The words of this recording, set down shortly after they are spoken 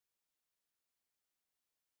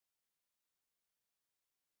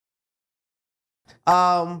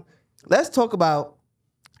Let's talk about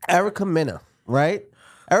Erica Mena, right?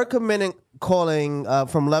 Erica Mena calling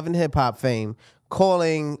from Love and Hiphop fame,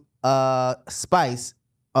 calling Spice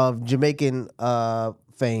of Jamaican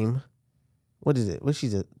fame. What is it? What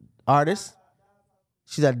she's an artist?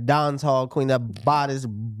 She's a dance hall queen, a bodice.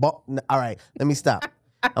 All right, let me stop.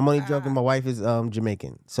 I'm only joking. My wife is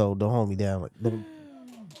Jamaican, so don't hold me down.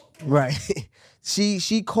 Right.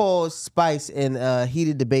 She called Spice in a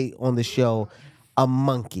heated debate on the show a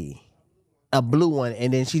monkey, a blue one,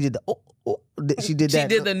 and then she did she did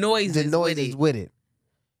the noises with it.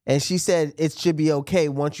 And she said it should be okay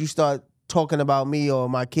once you start talking about me or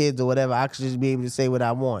my kids or whatever. I should just be able to say what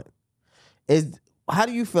I want. How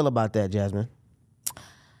do you feel about that, Jasmine?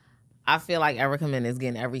 I feel like Erica Mena is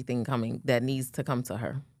getting everything coming that needs to come to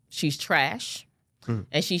her. She's trash,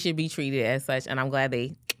 and she should be treated as such. And I'm glad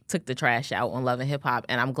they took the trash out on Love and Hiphop,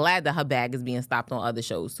 and I'm glad that her bag is being stopped on other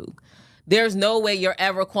shows too. There's no way you're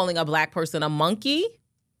ever calling a black person a monkey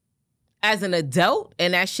as an adult,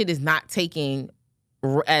 and that shit is not taking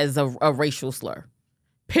as a racial slur.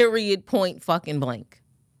 Period. Point. Fucking blank.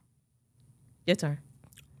 Your turn.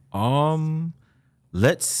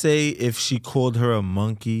 Let's say if she called her a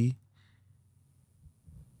monkey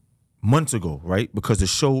months ago, right? Because the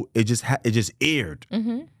show it just aired.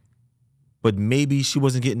 Mm-hmm. But maybe she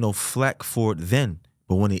wasn't getting no flack for it then.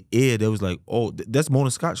 But when it aired, it was like, oh, that's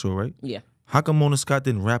Mona Scott's show, right? Yeah. How come Mona Scott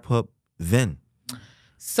didn't wrap up then?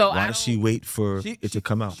 So why does she wait for it to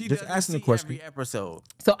come out? Just asking the question. Every episode.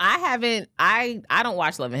 So I don't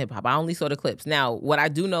watch Love and Hip Hop. I only saw the clips. Now, what I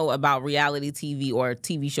do know about reality TV or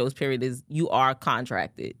TV shows, period, is you are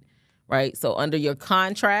contracted, right? So under your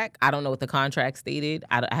contract, I don't know what the contract stated.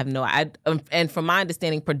 I have no. And from my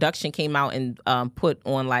understanding, production came out and put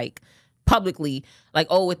on like publicly, like,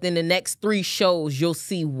 oh, within the next 3 shows, you'll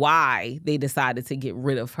see why they decided to get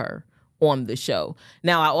rid of her on the show.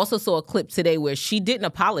 Now, I also saw a clip today where she didn't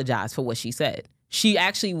apologize for what she said. She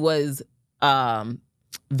actually was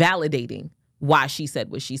validating why she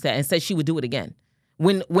said what she said and said she would do it again.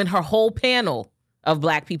 When her whole panel of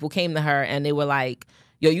black people came to her and they were like,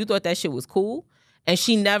 yo, you thought that shit was cool? And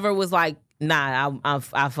she never was like, nah,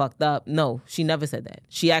 I fucked up. No, she never said that.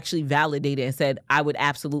 She actually validated and said, I would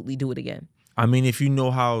absolutely do it again. I mean, if you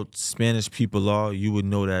know how Spanish people are, you would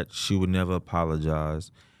know that she would never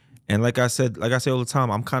apologize. And like I say all the time,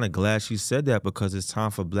 I'm kind of glad she said that because it's time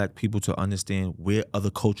for black people to understand where other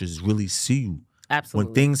cultures really see you. Absolutely.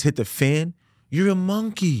 When things hit the fan, you're a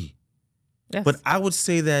monkey. Yes. But I would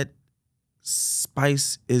say that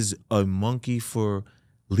Spice is a monkey for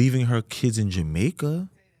leaving her kids in Jamaica.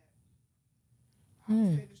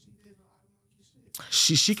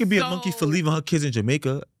 She could be a monkey for leaving her kids in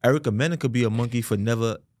Jamaica. Erica Mena could be a monkey for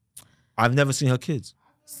I've never seen her kids.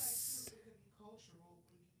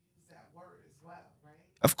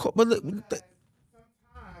 Of course, but look, sometimes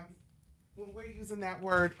when we're using that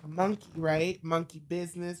word monkey, right? Monkey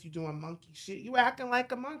business, you doing monkey shit, you acting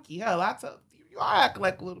like a monkey. Hell, I told you are acting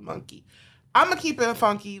like a little monkey. I'm gonna keep it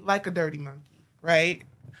funky like a dirty monkey, right?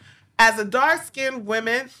 As a dark-skinned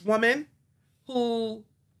woman who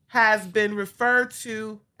has been referred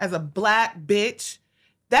to as a black bitch,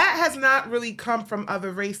 that has not really come from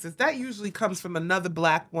other races. That usually comes from another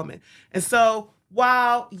black woman. And so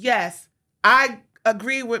while, yes, I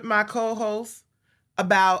agree with my co-host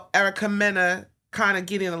about Erica Mena kind of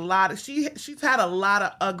getting she's had a lot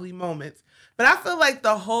of ugly moments. But I feel like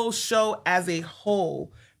the whole show as a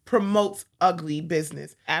whole promotes ugly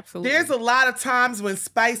business. Absolutely. There's a lot of times when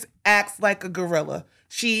Spice acts like a gorilla.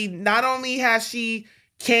 She not only has she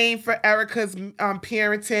came for Erica's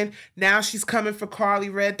parenting, now she's coming for Carly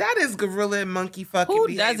Red. That is gorilla and monkey fucking Who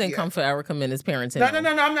behavior. doesn't come for Erica Mena's parenting? No,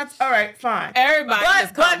 I'm not. All right, fine. Everybody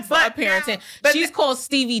has come for parenting. But She's called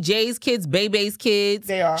Stevie J's kids, Bebe's kids.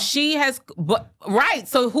 They are. She has, right.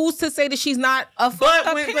 So who's to say that she's not a fucked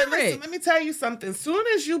up parent? But listen, let me tell you something. Soon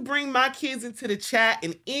as you bring my kids into the chat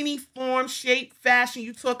in any form, shape, fashion,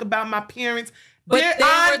 you talk about my parents,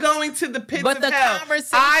 I'm going to the pits of hell. But the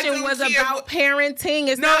conversation was about parenting.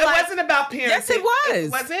 It wasn't about parenting. Yes, it was.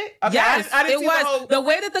 Was it? Okay, yes, I didn't it was. The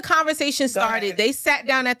way that the conversation started, they sat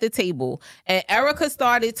down at the table, and Erica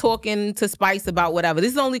started talking to Spice about whatever. This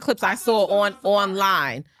is the only clips I saw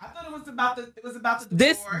online. I thought it was about the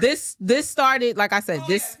divorce. This started, like I said,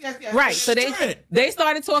 yes. Right. So they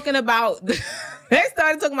started talking about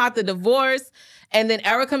the divorce. And then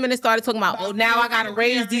Erica Mena started talking about, oh, now I got to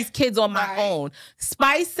raise these kids on my own.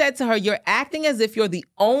 Spice said to her, you're acting as if you're the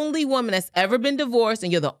only woman that's ever been divorced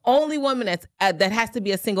and you're the only woman that has to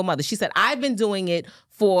be a single mother. She said, I've been doing it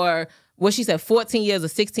for what she said, 14 years or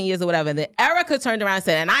 16 years or whatever. And then Erica turned around and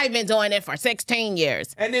said, and I've been doing it for 16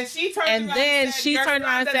 years. And then she turned And around then and said, she "Your turned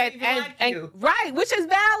around and son said, doesn't even like you." right, which is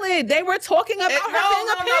valid. They were talking about her being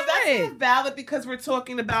a that's parent. not valid because we're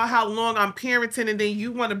talking about how long I'm parenting, and then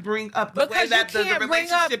you want to bring up the way that the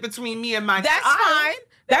relationship between me and my That's child. fine.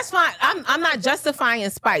 That's fine. I'm not justifying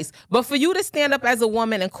Spice, but for you to stand up as a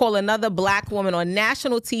woman and call another black woman on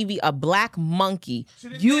national TV a black monkey, She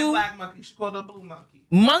didn't say a black monkey. She called her a blue monkey.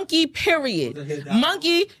 Monkey, period.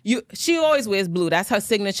 Monkey, she always wears blue. That's her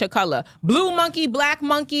signature color. Blue monkey, black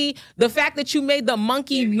monkey. The fact that you made the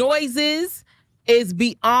monkey noises is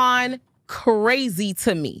beyond crazy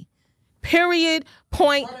to me. Period,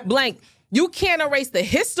 point blank. You can't erase the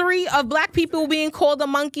history of black people being called a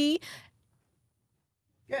monkey.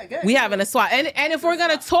 We having a swap. And if we're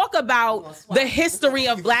going to talk about the history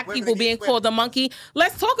of black people being called a monkey,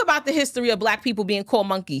 let's talk about the history of black people being called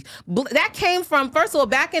monkeys. That came from, first of all,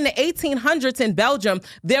 back in the 1800s in Belgium,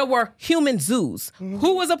 there were human zoos.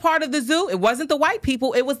 Who was a part of the zoo? It wasn't the white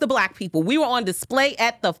people. It was the black people. We were on display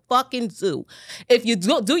at the fucking zoo. If you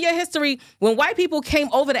do your history, when white people came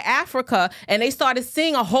over to Africa and they started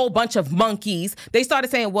seeing a whole bunch of monkeys, they started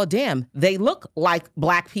saying, well, damn, they look like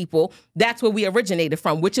black people. That's where we originated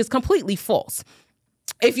from, which is completely false.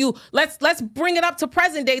 If you let's bring it up to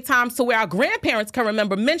present day times to where our grandparents can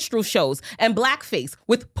remember minstrel shows and blackface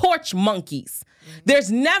with porch monkeys.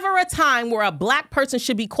 There's never a time where a black person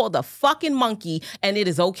should be called a fucking monkey and it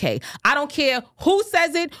is okay. I don't care who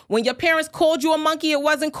says it. When your parents called you a monkey, it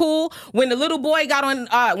wasn't cool. When the little boy got on,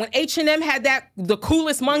 when H&M had the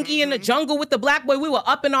coolest monkey in the jungle with the black boy, we were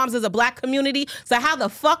up in arms as a black community. So how the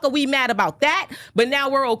fuck are we mad about that? But now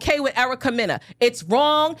we're okay with Erica Mena. It's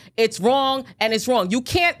wrong, and it's wrong. You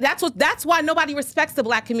can't, that's why nobody respects the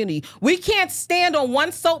black community. We can't stand on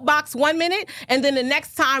one soapbox 1 minute and then the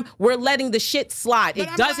next time we're letting the shit slide. It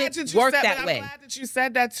doesn't work that way. I'm glad that you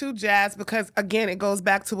said that too, Jazz, because again, it goes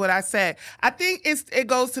back to what I said. I think it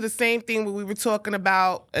goes to the same thing when we were talking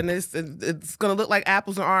about, and it's going to look like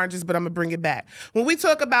apples and oranges, but I'm going to bring it back. When we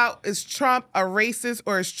talk about is Trump a racist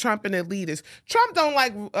or is Trump an elitist? Trump don't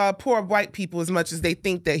like poor white people as much as they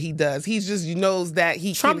think that he does. He just knows that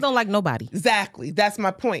Trump don't like nobody. Exactly. That's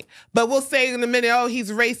my point. But we'll say in a minute, oh,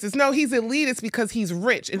 he's racist. No, he's elitist because he's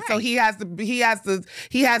rich. And so he has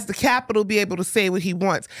the capital to be able to say what he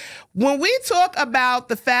wants. When we talk about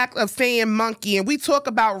the fact of saying monkey and we talk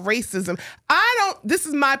about racism, this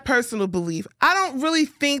is my personal belief. I don't really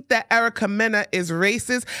think that Erica Mena is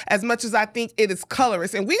racist as much as I think it is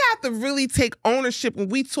colorist. And we have to really take ownership when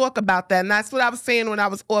we talk about that. And that's what I was saying when I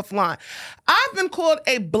was offline. I've been called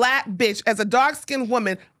a black bitch as a dark-skinned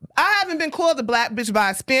woman. I haven't been called a black bitch by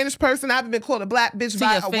a Spanish person. I haven't been called a black bitch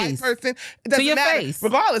by a white person. It doesn't matter.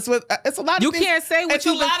 Regardless, it's a lot of things. You can't say what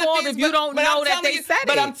you've been called if you don't know that they said it.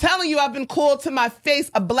 But I'm telling you, I've been called to my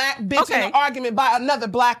face a black bitch in an argument by another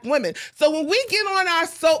black woman. So when we get on our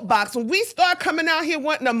soapbox, when we start coming out here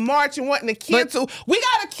wanting to march and wanting to cancel, we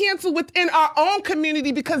got to cancel within our own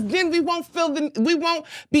community because then we won't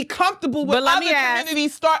be comfortable with other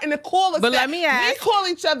communities starting to call us that. We call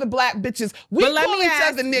each other black bitches. We call each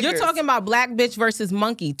other niggers. You're talking about black bitch versus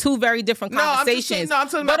monkey, two very different conversations. I'm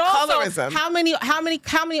talking about colorism. How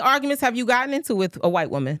many arguments have you gotten into with a white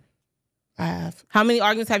woman? I have. How many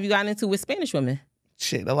arguments have you gotten into with Spanish women?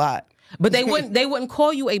 Shit, a lot. But they wouldn't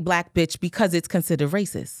call you a black bitch because it's considered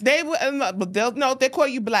racist. They would, they call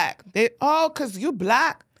you black. Because you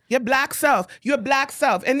black. Your black self. Your black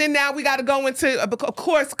self. And then now we got to go into, of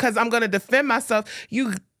course, because I'm going to defend myself,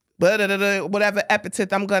 whatever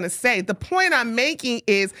epithet I'm going to say. The point I'm making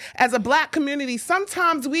is, as a black community,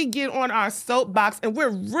 sometimes we get on our soapbox and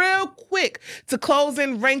we're real quick to close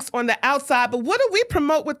in ranks on the outside. But what do we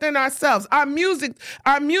promote within ourselves? Our music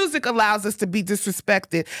allows us to be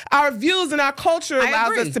disrespected. Our views and our culture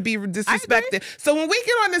allows us to be disrespected. So when we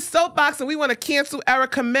get on this soapbox and we want to cancel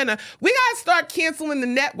Erica Mena, we got to start canceling the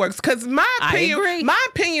networks. Because my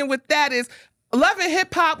opinion with that is, Love and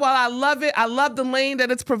Hiphop, while I love it, I love the lane that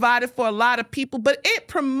it's provided for a lot of people, but it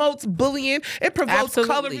promotes bullying, it promotes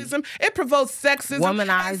colorism, it promotes sexism.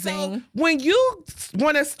 Womanizing. So when you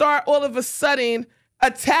want to start all of a sudden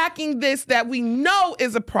attacking this that we know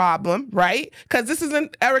is a problem, right? Because this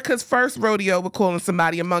isn't Erica's first rodeo with calling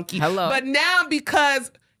somebody a monkey. Hello. But now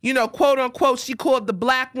because, quote unquote, she called the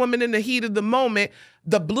black woman in the heat of the moment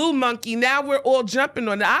the blue monkey, now we're all jumping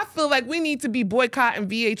on it. I feel like we need to be boycotting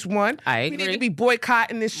VH1. I agree. We need to be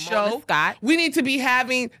boycotting this show. We need to be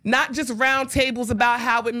having not just round tables about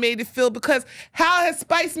how it made it feel, because how has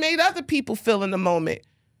Spice made other people feel in the moment?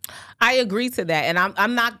 I agree to that. And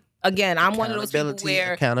I'm not again, I'm one of those people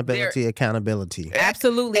where accountability.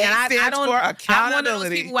 Absolutely, and I don't. I'm one of those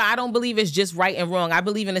people where I don't believe it's just right and wrong. I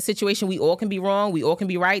believe in a situation we all can be wrong, we all can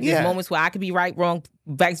be right. There's moments where I can be right, wrong,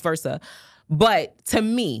 vice versa. But to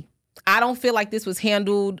me, I don't feel like this was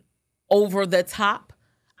handled over the top.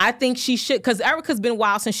 I think she should, because Erica's been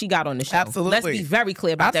wild since she got on the show. Absolutely. Let's be very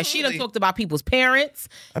clear about that. She done talked about people's parents,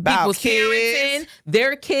 about people's parenting,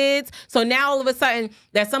 their kids. So now all of a sudden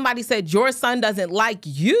that somebody said your son doesn't like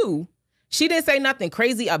you, she didn't say nothing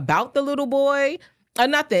crazy about the little boy or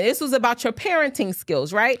nothing. This was about your parenting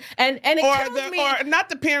skills, right? And it kills me. Or not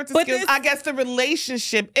the parenting skills, I guess the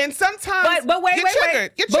relationship. And sometimes but wait, you're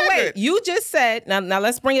triggered. But wait, you just said, now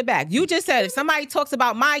let's bring it back. You just said if somebody talks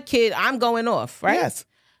about my kid, I'm going off, right? Yes.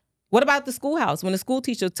 What about the schoolhouse? When the school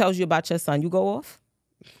teacher tells you about your son, you go off?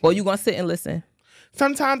 Or you gonna sit and listen?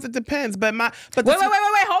 Sometimes it depends. Wait. Hold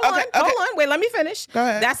on. Wait, let me finish. Go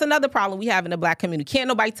ahead. That's another problem we have in the Black community. Can't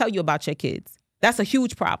nobody tell you about your kids. That's a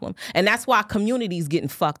huge problem. And that's why community's getting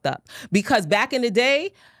fucked up. Because back in the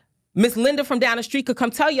day, Miss Linda from down the street could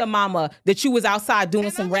come tell your mama that you was outside doing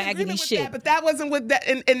some raggedy shit. But that wasn't what that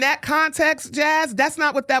in that context, Jazz. That's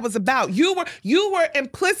not what that was about. You were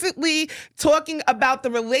implicitly talking about the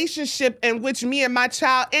relationship in which me and my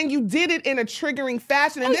child, and you did it in a triggering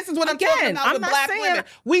fashion. And this is what I'm talking about with Black women.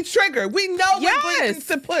 We trigger. We know when buttons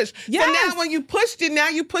to push. Yes. So now when you pushed it, now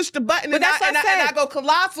you push the button, and I go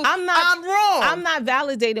colossal. I'm wrong. I'm not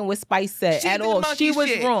validating what Spice said at all. She was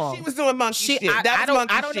wrong. She was doing monkey shit. I don't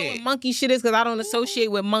know what monkey shit is because I don't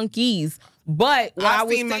associate with monkeys. But I've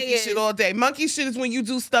seen monkey shit all day. Monkey shit is when you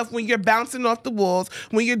do stuff when you're bouncing off the walls,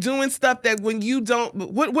 when you're doing stuff that when you don't.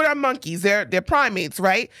 What are monkeys? They're primates,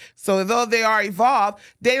 right? So though they are evolved,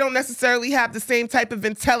 they don't necessarily have the same type of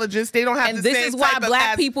intelligence. They don't have the same type of. And this is why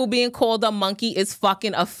Black people being called a monkey is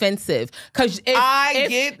fucking offensive. Because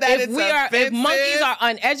if monkeys are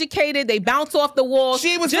uneducated, they bounce off the walls.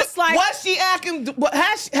 She was just like what she acting.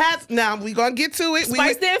 Now we gonna get to it.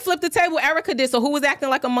 Spice didn't flip the table. Erica did. So who was acting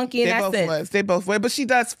like a monkey in that sense? They both were, but she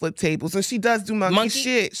does flip tables and she does do monkey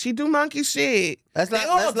shit. She do monkey shit. Let's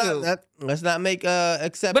not make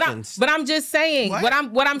exceptions. But I'm just saying what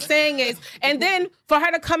I'm saying is, and then for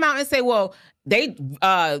her to come out and say, well, they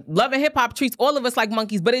Love and Hip Hop treats all of us like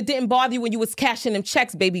monkeys, but it didn't bother you when you was cashing them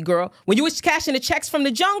checks, baby girl. When you was cashing the checks from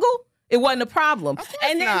the jungle, it wasn't a problem.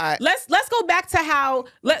 And then let's go back to how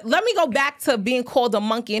let me go back to being called a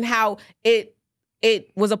monkey and how it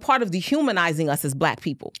was a part of dehumanizing us as Black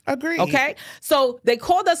people. Agreed. Okay? So they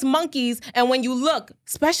called us monkeys, and when you look,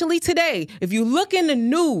 especially today, if you look in the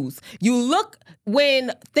news, you look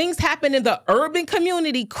when things happen in the urban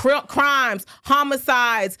community, crimes,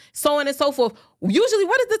 homicides, so on and so forth, usually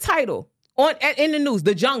what is the title? In the news?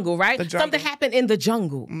 The jungle, right? The jungle. Something happened in the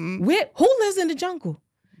jungle. Mm-hmm. Who lives in the jungle?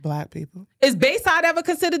 Black people. Is Bayside ever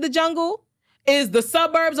considered the jungle? Is the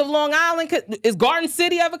suburbs of Long Island, is Garden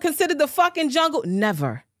City ever considered the fucking jungle?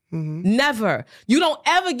 Never. Mm-hmm. Never. You don't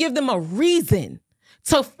ever give them a reason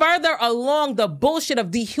to further along the bullshit of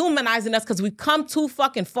dehumanizing us because we've come too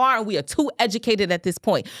fucking far and we are too educated at this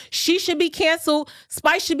point. She should be canceled.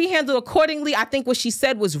 Spice should be handled accordingly. I think what she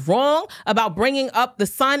said was wrong about bringing up the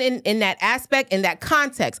son in that aspect, in that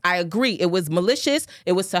context. I agree. It was malicious.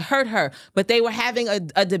 It was to hurt her. But they were having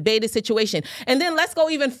a debated situation. And then let's go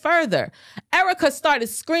even further. Erica started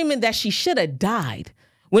screaming that she should have died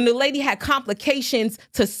when the lady had complications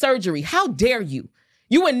to surgery. How dare you?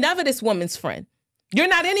 You were never this woman's friend. You're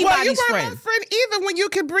not anybody's friend. Well, you weren't my friend either when you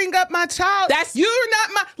can bring up my child. You're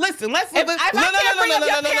not my. Listen, let's. If I can't bring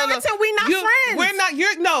up your parenting, we not friends.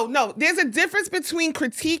 We're not. No. There's a difference between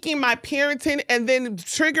critiquing my parenting and then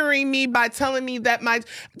triggering me by telling me that my.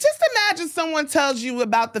 Just imagine someone tells you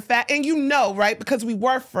about the fact, and you know, right? Because we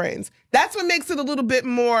were friends. That's what makes it a little bit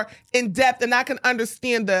more in depth, and I can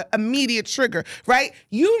understand the immediate trigger, right?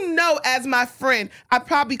 You know, as my friend, I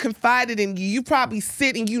probably confided in you. You probably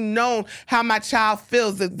sit and you know how my child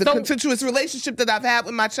feels, the contentious relationship that I've had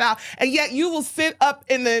with my child, and yet you will sit up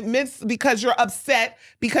in the midst because you're upset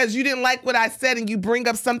because you didn't like what I said, and you bring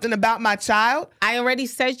up something about my child. I already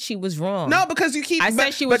said she was wrong. No, because you keep. I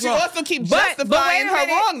said she was wrong. But you also keep justifying her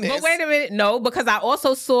wrongness. But wait a minute, no, because I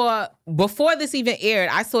also saw before this even aired,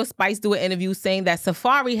 I saw Spice do an interview saying that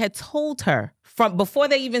Safari had told her from before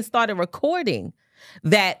they even started recording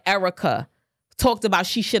that Erica talked about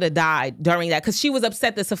she should have died during that because she was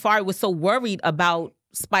upset that Safari was so worried about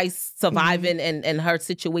Spice surviving and her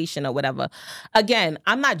situation or whatever. Again,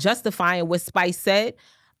 I'm not justifying what Spice said.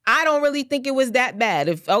 I don't really think it was that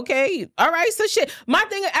bad. All right, so shit. My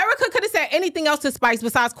thing, Erica could have said anything else to Spice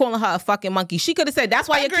besides calling her a fucking monkey. She could have said, that's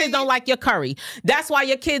why your kids don't like your curry. That's why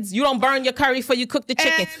your kids, you don't burn your curry before you cook the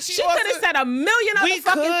chicken. She could have said a million other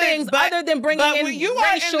fucking things other than bringing in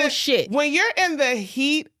racial shit. When you're in the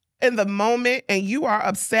heat, in the moment, and you are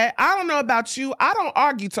upset, I don't know about you, I don't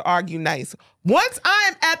argue to argue nice. Once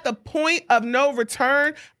I am at the point of no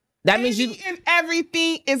return, that means you and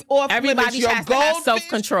everything is off. Everybody has to have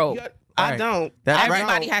self-control. I don't.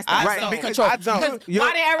 Everybody has to have self-control. Why did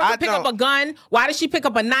Erica pick up a gun? Why did she pick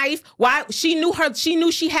up a knife? Why she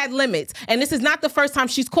knew she had limits. And this is not the first time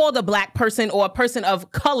she's called a black person or a person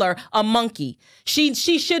of color a monkey. She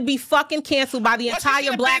should be fucking canceled by the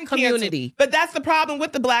entire black community. But that's the problem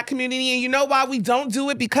with the black community, and you know why we don't do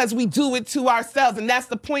it? Because we do it to ourselves, and that's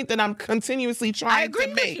the point that I'm continuously trying to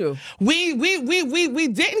make. With you. We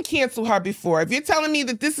didn't cancel her before. If you're telling me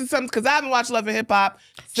that this is something, because I haven't watched Love and Hiphop.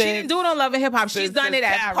 She didn't do it on Love and Hip Hop. She's done it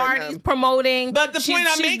at parties, promoting. But the point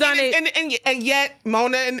I'm making, and yet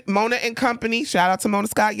Mona and company. Shout out to Mona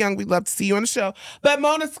Scott Young. We'd love to see you on the show. But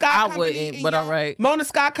Mona Scott, all right. Mona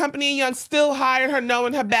Scott Company and Young still hired her,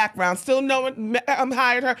 knowing her background. Still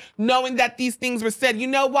hired her, knowing that these things were said. You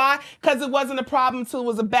know why? Because it wasn't a problem until it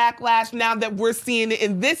was a backlash. Now that we're seeing it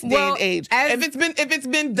in this day and age, if it's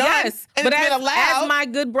been done, yes, and but it's been allowed. As my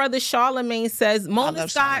good brother Charlemagne says, Mona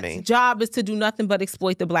Scott's job is to do nothing but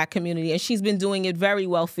exploit the black community, and she's been doing it very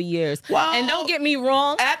well for years. Well, and don't get me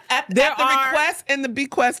wrong, at the request and the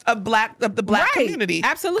bequest of the black community,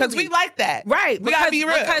 absolutely, because we like that, right? We gotta be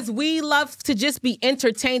real, because we love to just be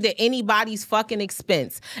entertained at anybody's fucking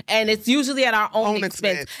expense, and it's usually at our own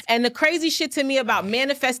expense. And the crazy shit to me about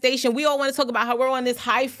manifestation, we all want to talk about how we're on this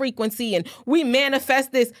high frequency and we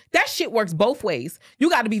manifest this. That shit works both ways. You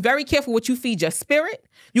got to be very careful what you feed your spirit.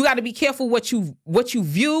 You got to be careful what you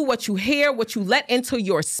view, what you hear, what you let into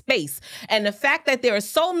your space. And the fact that there are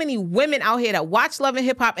so many women out here that watch Love and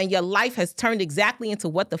Hip Hop and your life has turned exactly into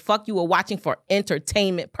what the fuck you were watching for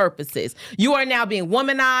entertainment purposes. You are now being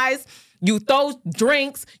womanized. You throw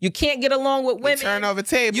drinks. You can't get along with women. Turn over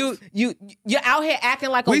tables. You're out here acting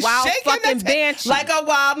like a wild fucking banshee. Like a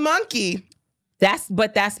wild monkey. That's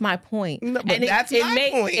my point. No, but that's my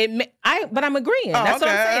point. But I'm agreeing. That's what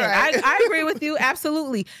I'm saying. Right. I agree with you.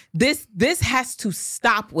 Absolutely. This has to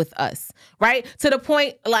stop with us, right? To the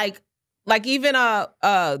point, like even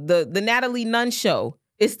the Natalie Nunn show.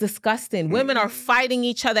 It's disgusting. Women are fighting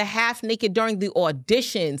each other half naked during the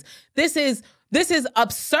auditions. This is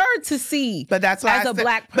absurd to see. But that's why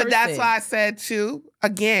black person. But that's why I said too.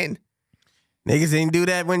 Again, niggas didn't do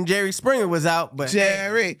that when Jerry Springer was out. But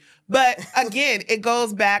But again, it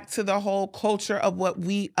goes back to the whole culture of what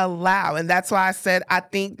we allow. And that's why I said I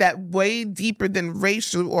think that way deeper than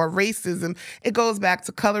racial or racism, it goes back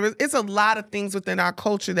to color. It's a lot of things within our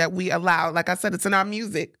culture that we allow. Like I said, it's in our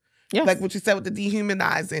music. Yes. Like what you said with the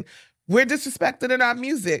dehumanizing. We're disrespected in our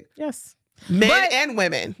music. Yes. Men and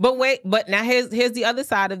women. But now here's the other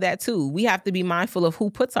side of that too. We have to be mindful of who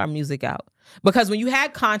puts our music out. Because when you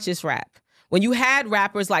had conscious rap, when you had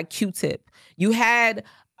rappers like Q-Tip, you had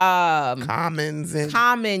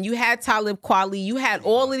Common, you had Talib Kweli, you had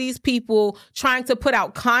all of these people trying to put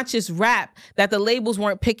out conscious rap that the labels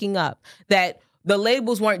weren't picking up, that the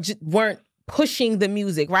labels weren't pushing the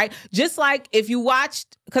music, right? Just like if you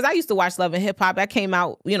watched, because I used to watch Love and Hip Hop, that came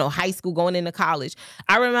out, high school going into college.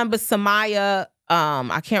 I remember Samaya,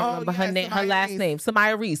 I can't remember her name, her last name,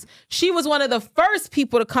 Samaya Reese. She was one of the first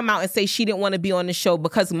people to come out and say she didn't want to be on the show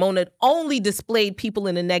because Mona only displayed people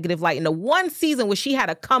in a negative light. In the one season where she had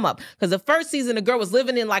a come up, because the first season the girl was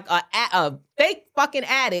living in like a fake fucking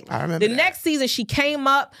attic. I remember the next season she came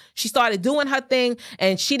up, she started doing her thing,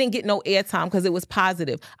 and she didn't get no airtime because it was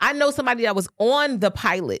positive. I know somebody that was on the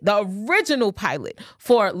pilot, the original pilot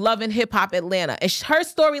for Love and Hip Hop Atlanta, and her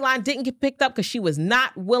storyline didn't get picked up because she was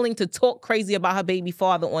not willing to talk crazy about her baby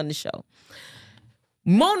father on the show.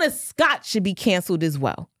 Mona Scott should be canceled as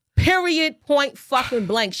well. Period, point, fucking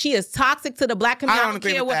blank. She is toxic to the black community. I don't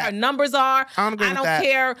care what her numbers are. I don't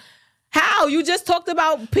care how. You just talked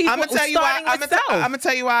about people starting with self. I'm going to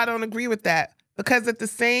tell you why I don't agree with that. Because at the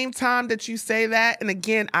same time that you say that, and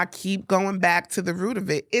again, I keep going back to the root of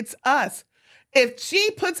it, it's us. If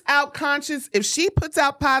she puts out if she puts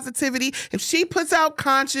out positivity, if she puts out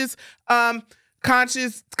conscious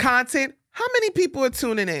content, how many people are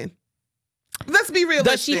tuning in? Let's be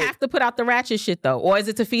realistic. Does she have to put out the ratchet shit though? Or is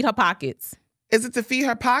it to feed her pockets? Is it to feed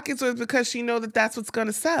her pockets, or is it because she knows that that's what's going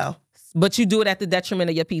to sell? But you do it at the detriment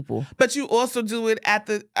of your people. But you also do it at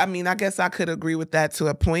the, I mean, I guess I could agree with that to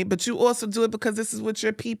a point, but you also do it because this is what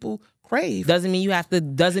your people crave. Doesn't mean you have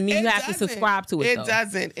to subscribe to it, though. It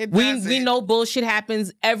doesn't. We know bullshit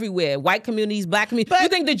happens everywhere. White communities, black communities. You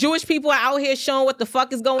think the Jewish people are out here showing what the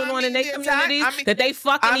fuck is going on in their communities? That they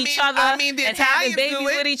fucking each other and having babies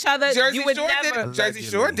with each other? Jersey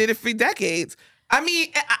Shore did it for decades. I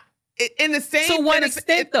mean, in the same, to what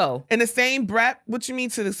extent though? In the same breath, what you mean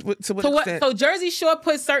to what extent? So Jersey Shore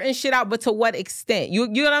put certain shit out, but to what extent? You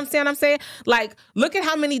know what I'm saying? Like, look at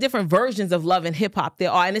how many different versions of Love and Hip Hop there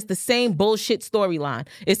are, and it's the same bullshit storyline.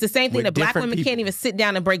 It's the same thing that black women can't even sit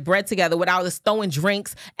down and break bread together without us throwing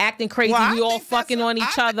drinks, acting crazy. We all fucking on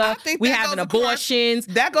each other. We having abortions.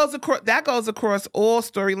 That goes across all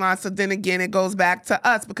storylines. So then again, it goes back to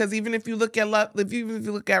us because even if you look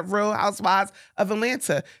at Real Housewives of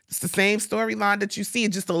Atlanta, it's the same storyline that you see.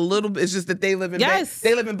 It's just a little bit. It's just that they live in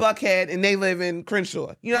Buckhead and they live in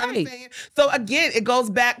Crenshaw. You know what I'm saying? So again, it goes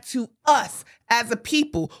back to us as a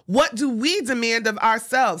people. What do we demand of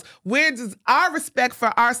ourselves? Where does our respect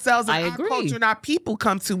for ourselves and our culture and our people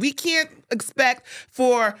come to? We can't expect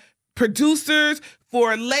for producers,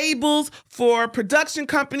 for labels, for production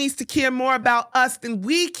companies to care more about us than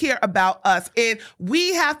we care about us. And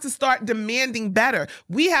we have to start demanding better.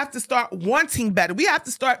 We have to start wanting better. We have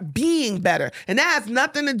to start being better. And that has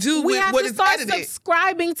nothing to do with what is edited. We have to start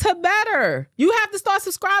subscribing to better. You have to start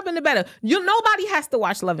subscribing to better. Nobody has to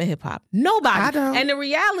watch Love and Hip Hop. Nobody. I don't. And the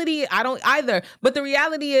reality, I don't either. But the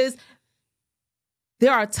reality is,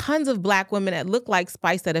 there are tons of black women that look like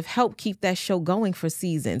Spice that have helped keep that show going for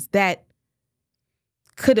seasons that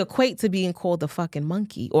could equate to being called a fucking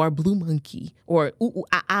monkey or a blue monkey or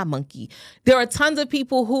monkey. There are tons of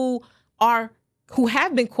people who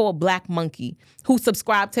have been called black monkey, who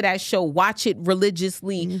subscribe to that show, watch it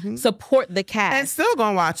religiously, support the cast. And still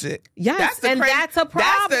gonna watch it. Yes, that's a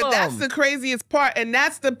problem. That's the craziest part. And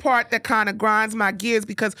that's the part that kind of grinds my gears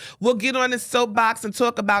because we'll get on the soapbox and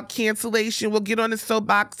talk about cancellation. We'll get on the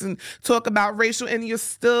soapbox and talk about racial, and you'll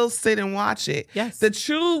still sit and watch it. Yes. The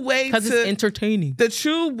true way because it's entertaining. The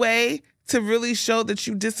true way to really show that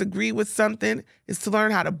you disagree with something is to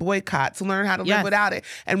learn how to boycott, to learn how to live without it.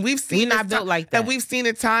 And we've seen not built like that. And we've seen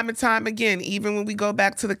it time and time again. Even when we go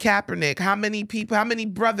back to the Kaepernick, how many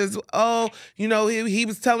brothers? Oh, he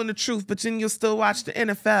was telling the truth, but then you'll still watch the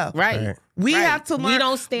NFL. Right. We have to learn. We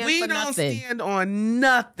don't stand for nothing. We don't stand on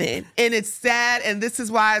nothing. And it's sad. And this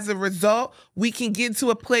is why, as a result, we can get to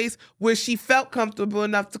a place where she felt comfortable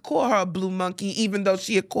enough to call her a blue monkey, even though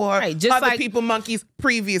she had called her other people monkeys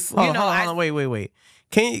previously. Hold on, wait.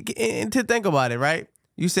 To think about it, right?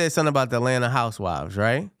 You said something about the Atlanta Housewives,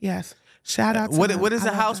 right? Yes. Shout out to what is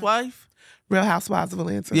a housewife? Real Housewives of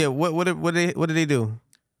Atlanta. Yeah. What do they do?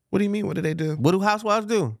 What do you mean? What do they do? What do housewives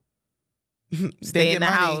do? Stay in the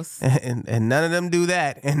house. And none of them do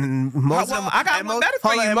that. And most of them, I got one better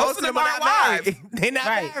for you. Most of them are wives. They're not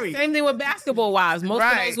married. Same thing with basketball wives. Most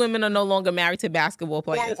of those women are no longer married to basketball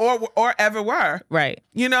players. Or ever were. Right.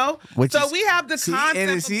 We have the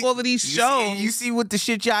concept of all of these shows. You see what the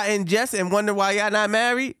shit y'all ingest and wonder why y'all not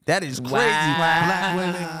married? That is crazy. Black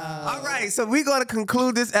women. All right, so we're going to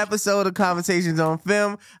conclude this episode of Conversations on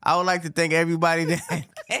Film. I would like to thank everybody that...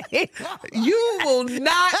 You will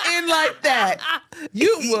not end like that.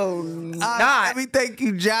 You will not. Let me thank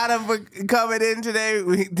you, Jada, for coming in today.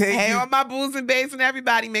 Hey, all my booze and babes and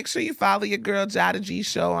everybody, make sure you follow your girl Jada G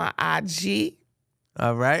show on IG.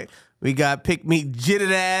 All right. We got Pick Me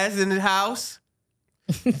Jitted Ass in the house.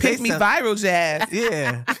 Pick Me Viral Jazz.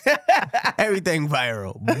 Yeah. Everything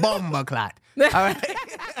viral. Bomba clot. All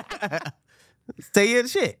right. Say your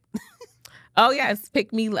shit. Oh yes,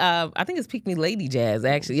 Pick Me. I think it's Pick Me Lady Jazz.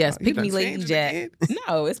 Actually, yes, Pick Me Lady Jazz.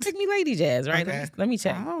 No, it's Pick Me Lady Jazz. Right? Okay. Let me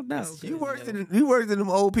check. I don't know. You worked in them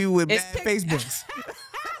old people with bad Facebooks.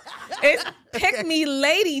 It's Pick Me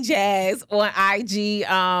Lady Jazz on IG.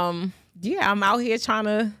 Yeah, I'm out here trying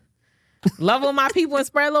to love on my people and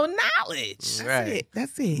spread a little knowledge.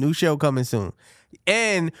 That's it. New show coming soon,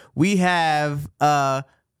 and we have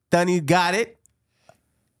Dunny Got It.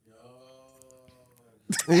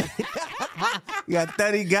 You got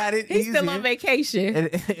Thuddy Got It. He's still on vacation.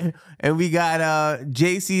 And we got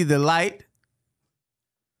JC the Light.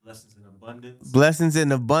 Blessings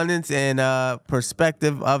in Abundance and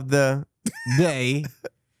Perspective of the Day.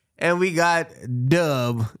 And we got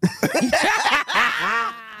Dub.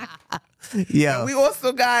 Yeah. We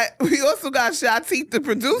also got Shatek the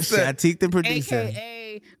producer. Shatek the producer.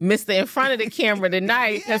 AKA Mr. in front of the camera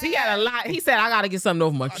tonight because he had a lot. He said, I got to get something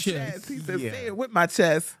over my chest. He said, say it with my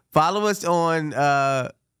chest. Follow us on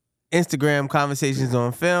Instagram, Conversations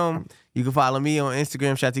on Film. You can follow me on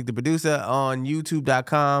Instagram, Shatek the Producer, on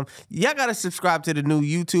YouTube.com. Y'all got to subscribe to the new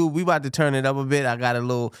YouTube. We about to turn it up a bit. I got a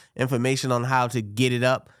little information on how to get it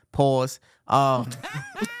up. Pause.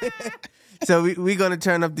 So we're going to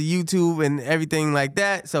turn up the YouTube and everything like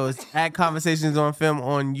that. So it's at Conversations on Film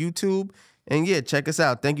on YouTube. And yeah, check us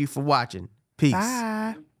out. Thank you for watching. Peace.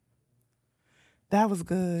 Bye. That was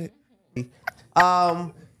good.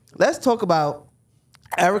 Let's talk about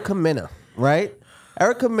Erica Mena, right?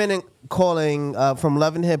 Erica Mena calling from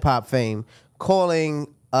Love and Hiphop fame,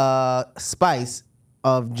 calling Spice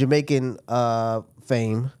of Jamaican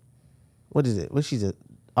fame. What is it? What she's an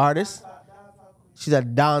artist? She's a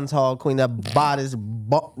dance hall queen, a bodice.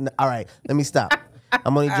 All right, let me stop.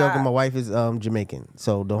 I'm only joking. My wife is Jamaican,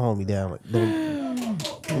 so don't hold me down.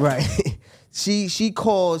 Right. She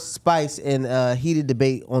calls Spice in a heated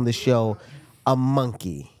debate on the show a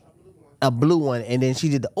monkey, a blue one, and then she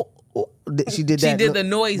did the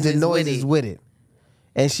noises with it.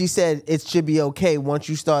 And she said it should be okay once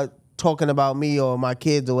you start talking about me or my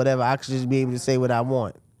kids or whatever. I should just be able to say what I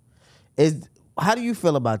want. How do you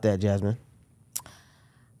feel about that, Jasmine?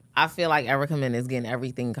 I feel like Erica Mena is getting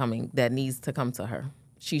everything coming that needs to come to her.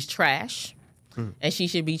 She's trash, and she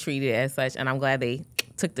should be treated as such. And I'm glad they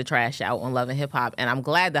took the trash out on Love and Hiphop, and I'm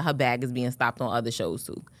glad that her bag is being stopped on other shows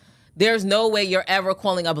too. There's no way you're ever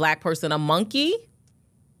calling a black person a monkey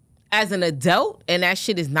as an adult, and that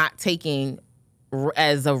shit is not taking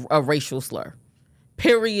as a racial slur.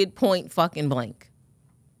 Period. Point. Fucking blank.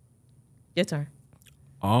 Your turn.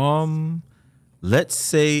 Let's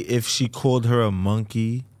say if she called her a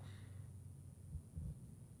monkey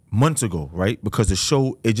months ago, right? Because the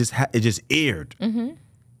show it just aired. Mm-hmm.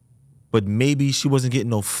 But maybe she wasn't getting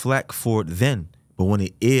no flack for it then. But when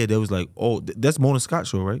it aired, it was like, oh, that's Mona Scott's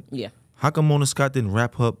show, right? Yeah. How come Mona Scott didn't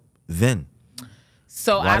wrap up then?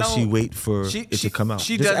 So why did she wait for it to come out?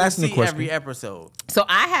 She just doesn't see every episode. So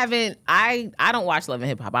I don't watch Love and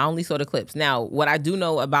Hip-Hop. I only saw the clips. Now, what I do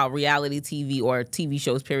know about reality TV or TV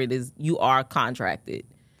shows, period, is you are contracted,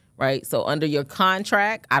 right? So under your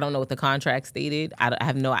contract, I don't know what the contract stated. I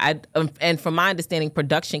have no, and from my understanding,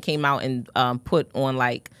 production came out and put on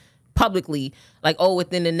like publicly, like, oh,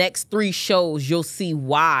 within the next 3 shows, you'll see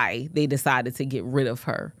why they decided to get rid of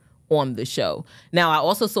her on the show. Now, I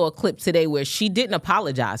also saw a clip today where she didn't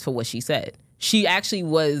apologize for what she said. She actually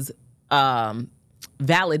was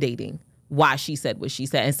validating why she said what she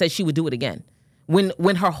said and said she would do it again.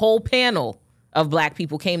 When her whole panel of black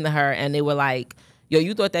people came to her and they were like, yo,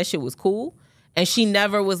 you thought that shit was cool? And she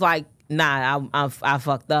never was like, nah, I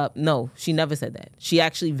fucked up. No, she never said that. She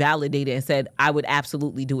actually validated and said, I would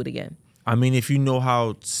absolutely do it again. I mean, if you know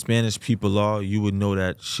how Spanish people are, you would know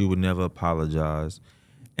that she would never apologize.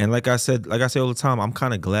 And like I say all the time, I'm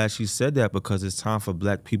kind of glad she said that because it's time for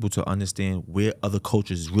black people to understand where other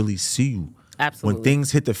cultures really see you. Absolutely. When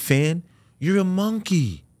things hit the fan, you're a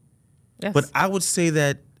monkey. Yes. But I would say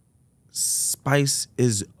that Spice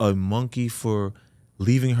is a monkey for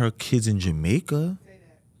leaving her kids in Jamaica.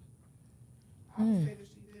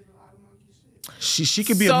 She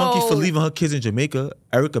could be a monkey for leaving her kids in Jamaica.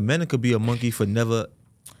 Erica Mena could be a monkey for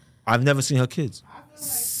I've never seen her kids. I feel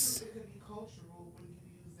like it could be cultural when you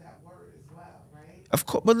use that word as well, right? Of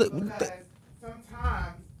course, but because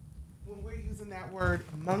sometimes when we're using that word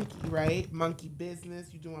monkey, right? Monkey business,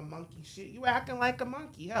 you doing monkey shit, you acting like a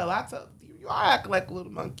monkey. Hell, I tell you are acting like a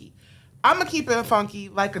little monkey. I'm gonna keep it funky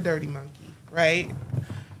like a dirty monkey, right?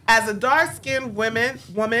 As a dark-skinned woman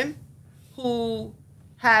who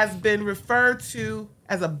has been referred to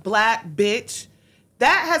as a black bitch,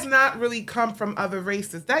 that has not really come from other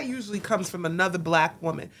races. That usually comes from another black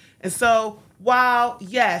woman. And so while,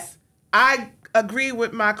 yes, I agree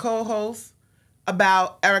with my co-host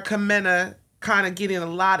about Erica Mena kind of getting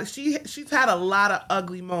she's had a lot of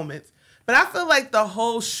ugly moments. But I feel like the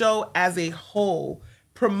whole show as a whole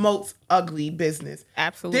promotes ugly business.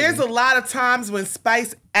 Absolutely. There's a lot of times when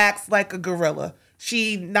Spice acts like a gorilla.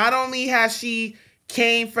 She not only has she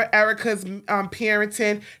came for Erica's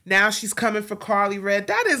parenting, now she's coming for Carly Red.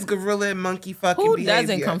 That is gorilla and monkey fucking behavior. Who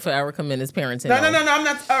doesn't come for Erica Mena's parenting? No, I'm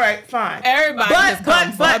not. All right, fine. Everybody has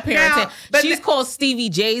come for her parenting. Now, She's called Stevie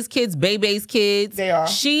J's kids, Bebe's kids. They are.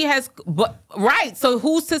 She has, right. So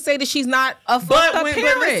who's to say that she's not a fucked up parent?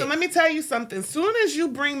 But listen, let me tell you something. Soon as you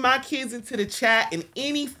bring my kids into the chat in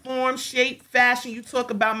any form, shape, fashion, you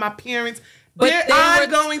talk about my parents, I'm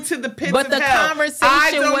going to the pits of hell. But the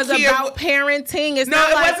conversation was about parenting. It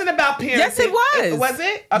wasn't about parenting. Yes, it was. Was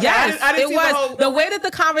it? Okay, yes, I didn't it see was. The way that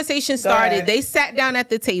the conversation started, they sat down at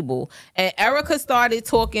the table, and Erica started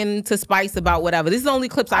talking to Spice about whatever. This is the only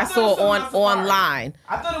clips I saw online.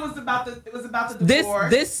 I thought it was about the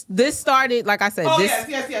divorce. This started started, like I said, Oh, this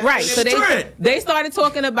yes. right. So they started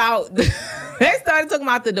talking about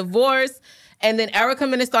the divorce. And then Erica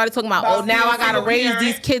Mena started talking about now I gotta raise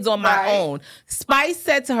these kids on my own. Spice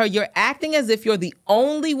said to her, "You're acting as if you're the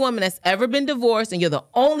only woman that's ever been divorced, and you're the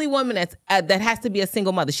only woman that has to be a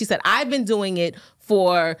single mother." She said, "I've been doing it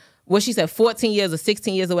for." What she said, 14 years or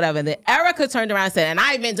 16 years or whatever. And then Erica turned around and said, "And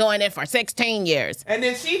I've been doing it for 16 years. And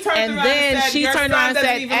then she turned around and said, "Your son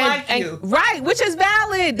doesn't even like you." Right, which is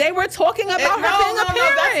valid. They were talking about her being a parent.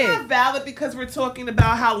 No, that's not valid because we're talking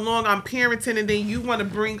about how long I'm parenting, and then you want to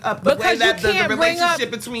bring up the way that the relationship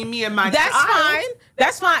between me and my child. That's fine.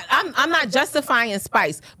 That's fine. I'm not justifying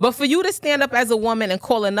Spice. But for you to stand up as a woman and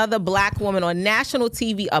call another black woman on national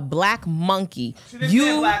TV a black monkey. She didn't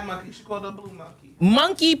say black monkey. She called her a blue monkey.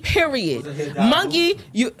 Monkey, period. Monkey,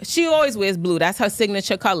 she always wears blue. That's her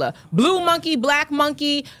signature color. Blue monkey, black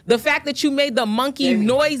monkey. The fact that you made the monkey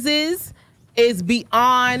noises is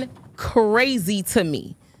beyond crazy to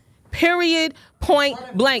me. Period, point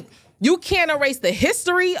blank. You can't erase the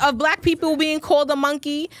history of black people being called a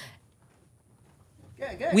monkey.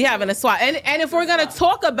 We having a swap. And if we're going to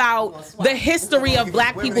talk about the history of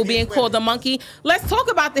black people being called a monkey, let's talk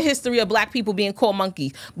about the history of black people being called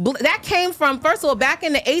monkeys. That came from, first of all, back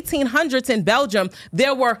in the 1800s in Belgium,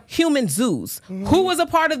 there were human zoos. Who was a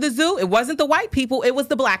part of the zoo? It wasn't the white people, it was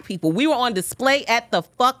the black people. We were on display at the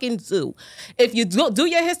fucking zoo. If you do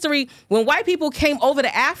your history, when white people came over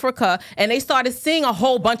to Africa and they started seeing a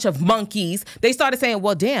whole bunch of monkeys, they started saying,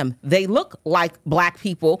 well, damn, they look like black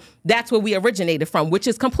people. That's where we originated from, which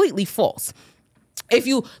is completely false. If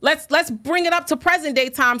you let's bring it up to present day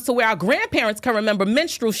times to where our grandparents can remember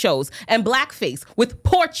minstrel shows and blackface with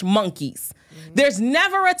porch monkeys. There's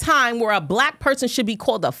never a time where a black person should be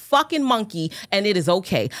called a fucking monkey and it is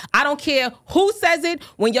okay. I don't care who says it.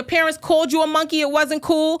 When your parents called you a monkey, it wasn't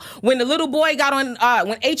cool. When the little boy got on,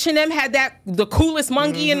 when H&M had the coolest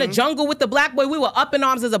monkey in the jungle with the black boy, we were up in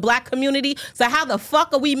arms as a black community. So how the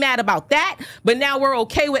fuck are we mad about that? But now we're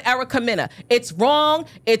okay with Erica Mena. It's wrong,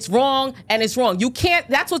 and it's wrong. You can't,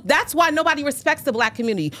 that's why nobody respects the black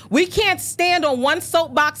community. We can't stand on one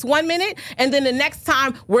soapbox 1 minute and then the next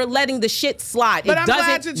time we're letting the shit slide. But I'm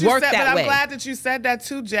glad that you said that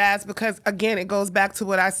too, Jazz, because again, it goes back to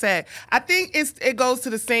what I said. I think it goes to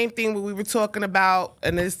the same thing when we were talking about,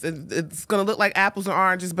 and it's going to look like apples and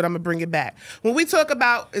oranges, but I'm going to bring it back. When we talk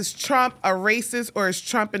about is Trump a racist or is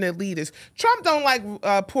Trump an elitist? Trump don't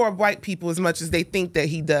like poor white people as much as they think that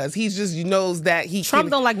he does. He just knows that Trump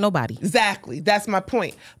don't like nobody. Exactly. That's my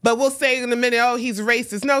point. But we'll say in a minute, oh, he's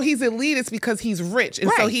racist. No, he's elitist because he's rich.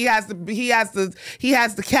 And so he has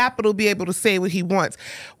the capital to be able to say what he wants.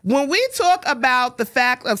 When we talk about the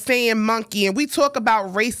fact of saying monkey and we talk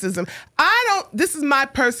about racism, this is my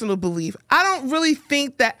personal belief. I don't really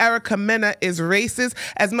think that Erica Mena is racist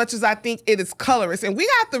as much as I think it is colorist. And we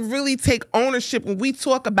have to really take ownership when we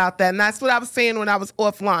talk about that. And that's what I was saying when I was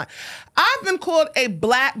offline. I've been called a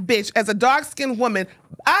black bitch as a dark-skinned woman.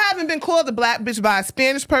 I haven't been called a black bitch by a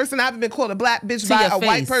Spanish person. I haven't been called a black bitch by a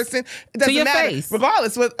white person. It doesn't matter.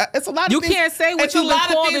 Regardless, it's a lot of things. You can't say what you've been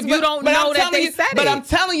called if you don't know that they said it. But I'm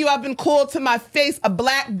telling you, I've been called to my face a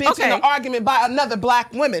black bitch in an argument by another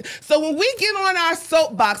black woman. So when we get on our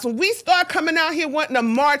soapbox, when we start coming out here wanting to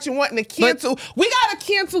march and wanting to cancel, we got to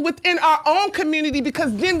cancel within our own community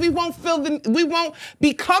because then we won't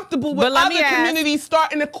be comfortable with other communities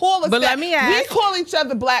starting to call us that. We call each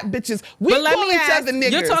other black bitches. We call each other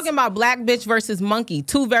niggas. You're talking about black bitch versus monkey,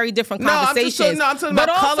 two very different conversations. I'm talking about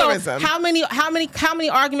colorism. How many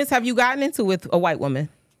arguments have you gotten into with a white woman?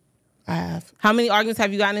 I have. How many arguments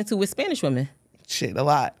have you gotten into with Spanish women? Shit, a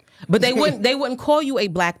lot. But they wouldn't call you a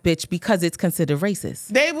black bitch because it's considered racist.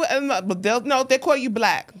 They call you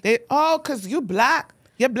black. Because you black.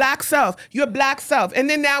 Your black self. Your black self. And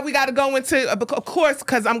then now we got to go into, of course,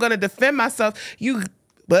 because I'm going to defend myself,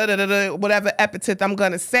 whatever epithet I'm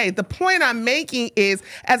going to say. The point I'm making is,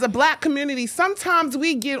 as a black community, sometimes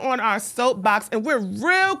we get on our soapbox and we're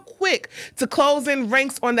real quick to close in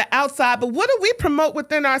ranks on the outside. But what do we promote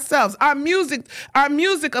within ourselves? Our music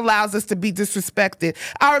allows us to be disrespected.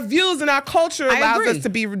 Our views and our culture allows us to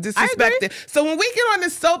be disrespected. So when we get on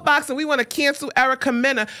this soapbox and we want to cancel Erica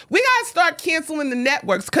Mena, we got to start canceling the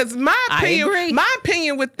networks. Because my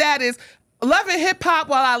opinion with that is, Love and Hiphop,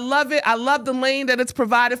 while I love it, I love the lane that it's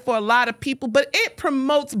provided for a lot of people, but it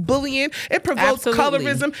promotes bullying, it promotes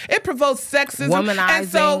colorism, it promotes sexism. Womanizing. And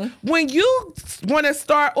so when you want to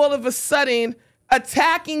start all of a sudden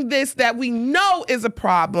attacking this that we know is a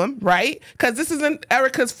problem, right? Because this isn't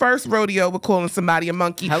Erica's first rodeo with calling somebody a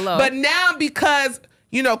monkey. Hello. But now because,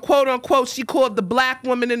 quote unquote, she called the black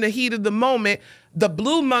woman in the heat of the moment the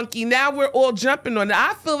blue monkey. Now we're all jumping on it.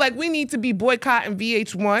 I feel like we need to be boycotting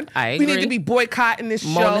VH1. I agree. We need to be boycotting this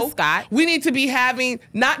Mona show. Scott. We need to be having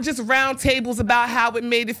not just round tables about how it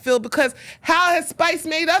made it feel, because how has Spice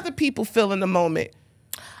made other people feel in the moment?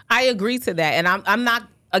 I agree to that, and I'm not.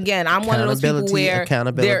 Again, I'm one of those people where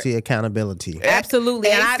accountability. Absolutely,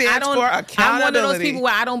 and I don't. I'm one of those people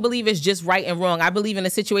where I don't believe it's just right and wrong. I believe in a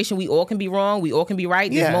situation we all can be wrong, we all can be right.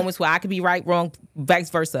 There's moments where I can be right, wrong, vice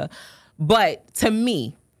versa. But to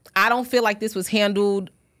me, I don't feel like this was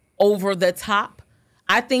handled over the top.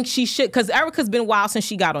 I think she should, because Erica's been wild since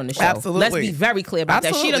she got on the show. Absolutely. Let's be very clear about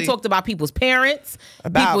that. She done talked about people's parents,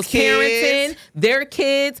 people's kids. parenting, their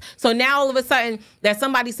kids. So now all of a sudden that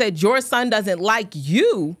somebody said your son doesn't like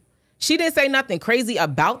you, she didn't say nothing crazy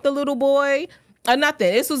about the little boy or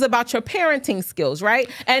nothing. This was about your parenting skills, right?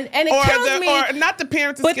 And it kills me. Or not the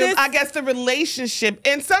parenting skills, I guess the relationship.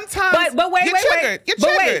 And sometimes but wait, you're triggered. You're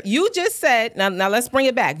triggered. But wait, you just said, now let's bring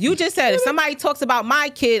it back. You just said if somebody talks about my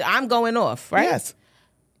kid, I'm going off, right? Yes.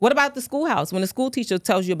 What about the schoolhouse? When the school teacher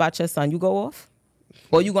tells you about your son, you go off?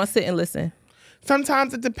 Or you gonna sit and listen?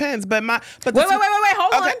 Sometimes it depends, but wait,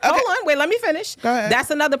 hold on. Wait, let me finish. Go ahead. That's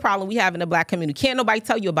another problem we have in the black community. Can't nobody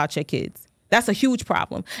tell you about your kids. That's a huge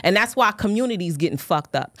problem. And that's why community's getting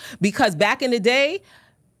fucked up. Because back in the day,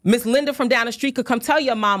 Miss Linda from down the street could come tell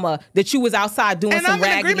your mama that you was outside doing some raggedy shit.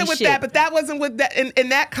 And I'm in agreement with that, but that wasn't with that in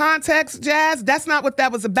that context, Jazz. That's not what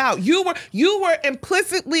that was about. You were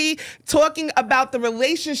implicitly talking about the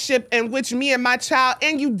relationship in which me and my child,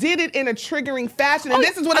 and you did it in a triggering fashion. And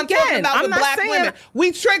this is what I'm talking about with black women.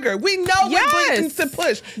 We trigger. We know what buttons to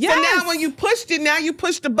push. Yes. So now when you pushed it, now you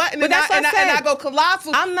push the button, but and I go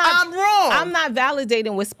colossal. I'm wrong. I'm not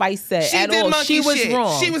validating what Spice said at all. She was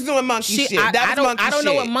wrong. She was doing monkey shit. That was monkey shit. I don't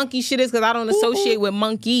know what monkey shit is because I don't associate with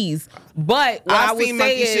monkeys. But what I would say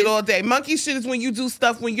monkey is, shit all day. Monkey shit is when you do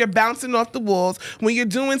stuff when you're bouncing off the walls, when you're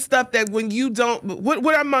doing stuff that when you don't.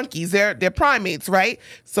 What are monkeys? They're primates, right?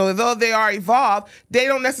 So though they are evolved, they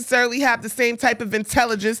don't necessarily have the same type of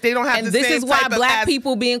intelligence. They don't have the same type of. And this is why black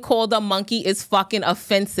people being called a monkey is fucking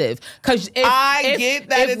offensive. Because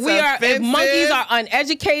if monkeys are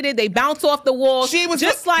uneducated, they bounce off the walls. She was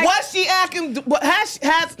just like was she acting?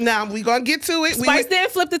 Now we gonna get to it. Spice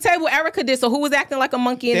didn't flip the table. Erica did. So who was acting like a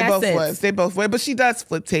monkey in that sense? They both were, but she does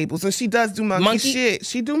flip tables and she does do monkey shit.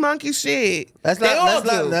 She do monkey shit. Let's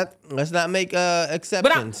not make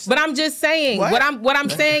exceptions. But I'm just saying what I'm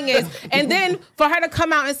saying is, and then for her to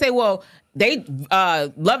come out and say, well, they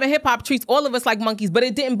Love and Hiphop treats all of us like monkeys, but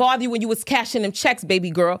it didn't bother you when you was cashing them checks, baby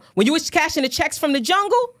girl. When you was cashing the checks from the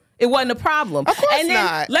jungle, it wasn't a problem. Of course and then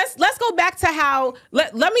not. Let's go back to how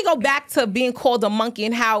let me go back to being called a monkey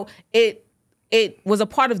and how it was a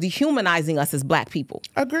part of dehumanizing us as black people.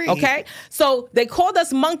 Agreed. Okay? So they called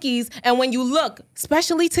us monkeys, and when you look,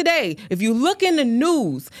 especially today, if you look in the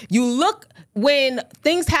news, you look when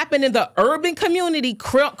things happen in the urban community,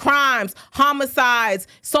 crimes, homicides,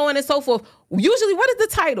 so on and so forth, usually what is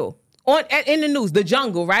the title? In the news? The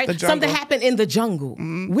jungle, right? The jungle. Something happened in the jungle.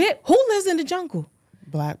 Mm-hmm. Who lives in the jungle?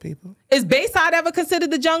 Black people. Is Bayside ever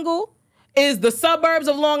considered the jungle? Is the suburbs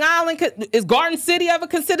of Long Island, is Garden City ever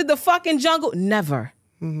considered the fucking jungle? Never.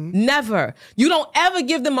 Mm-hmm. Never. You don't ever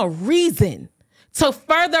give them a reason to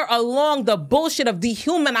further along the bullshit of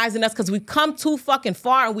dehumanizing us because we've come too fucking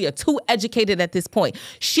far and we are too educated at this point.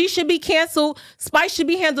 She should be canceled. Spice should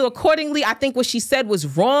be handled accordingly. I think what she said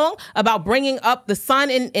was wrong about bringing up the son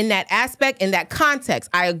in that aspect, in that context.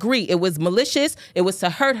 I agree. It was malicious. It was to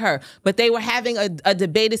hurt her. But they were having a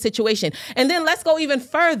debated situation. And then let's go even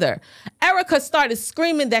further. Erica started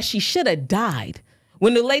screaming that she should have died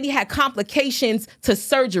when the lady had complications to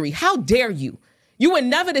surgery. How dare you? You were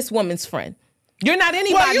never this woman's friend. You're not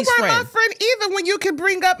anybody's friend. Well, you weren't my friend either when you could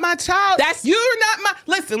bring up my child. You're not my.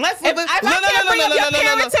 Listen, let's. If I can't bring up your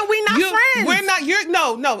parenting, we're not friends. We're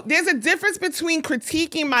not. No. There's a difference between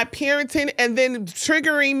critiquing my parenting and then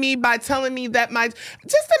triggering me by telling me that my.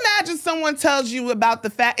 Just imagine someone tells you about the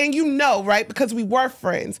fact, and you know, right? Because we were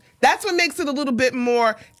friends. That's what makes it a little bit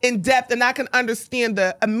more in depth, and I can understand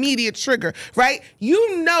the immediate trigger, right?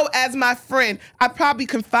 You know, as my friend, I probably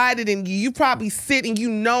confided in you. You probably sit and you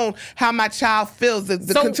know how my child feels, the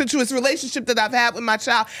contentious relationship that I've had with my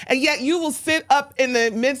child, and yet you will sit up in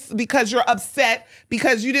the midst because you're upset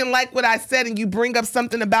because you didn't like what I said, and you bring up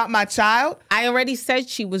something about my child. I already said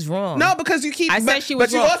she was wrong. No, because you keep. I said she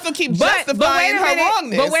was wrong. But you also keep justifying her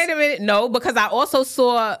wrongness. But wait a minute, no, because I also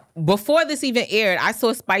saw before this even aired, I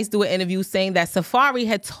saw Spice do an interview saying that Safari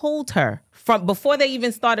had told her from before they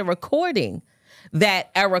even started recording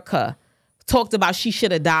that Erica talked about she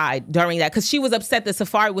should have died during that because she was upset that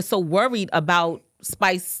Safari was so worried about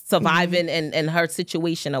Spice surviving and her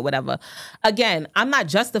situation or whatever. Again, I'm not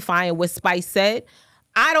justifying what Spice said.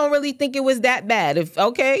 I don't really think it was that bad.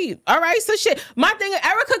 All right, so shit. My thing,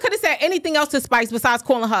 Erica could have said anything else to Spice besides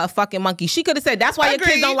calling her a fucking monkey. She could have said, that's why your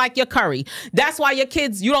kids don't like your curry. That's why your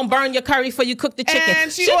kids, you don't burn your curry before you cook the chicken.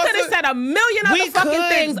 And she could have said a million other fucking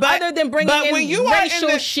things other than bringing in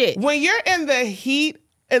racial shit. When you're in the heat,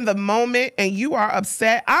 in the moment, and you are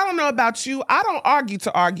upset, I don't know about you, I don't argue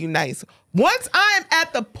to argue nice. Once I am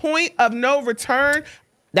at the point of no return,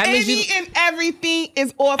 that means and everything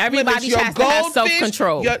is off limits. Everybody has to have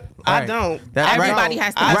self-control. I don't. Everybody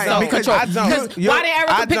has to have self-control. Because why did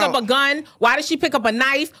Erica pick up a gun? Why did she pick up a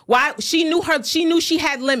knife? Why she knew she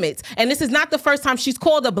had limits. And this is not the first time she's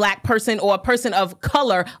called a black person or a person of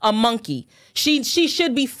color a monkey. She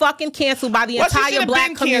should be fucking canceled by the entire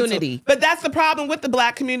black community. But that's the problem with the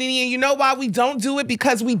black community, and you know why we don't do it?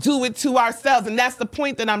 Because we do it to ourselves, and that's the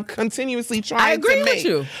point that I'm continuously trying to make. I agree with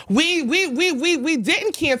you. We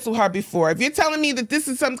didn't cancel her before. If you're telling me that this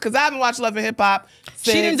is something, because I haven't watched Love and Hiphop.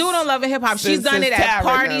 She didn't do it on Love and Hip Hop. She's done it at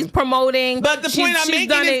parties, promoting. But the point I'm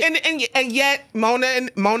making is, and yet Mona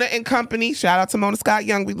and company. Shout out to Mona Scott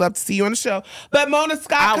Young. We'd love to see you on the show. But Mona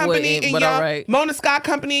Scott Company and Young, Mona Scott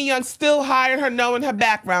Company and Young still hired her, knowing her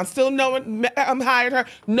background. Still hired her,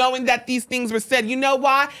 knowing that these things were said. You know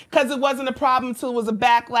why? Because it wasn't a problem until it was a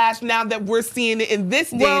backlash. Now that we're seeing it in this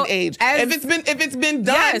day and age, if it's been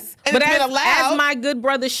done, yes, and it's been allowed. As my good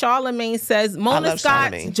brother Charlamagne says, Mona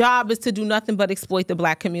Scott's job is to do nothing but exploit the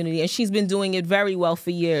black community, and she's been doing it very well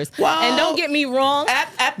for years. Well, and don't get me wrong,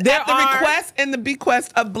 at the request and the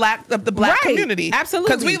bequest of the black community,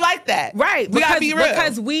 absolutely, because we like that, right? We gotta be real,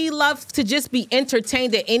 because we love to just be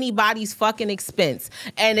entertained at anybody's fucking expense,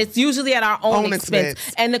 and it's usually at our own expense.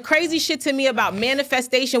 And the crazy shit to me about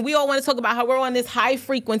manifestation, we all want to talk about how we're on this high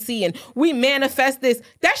frequency and we manifest this.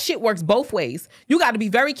 That shit works both ways. You got to be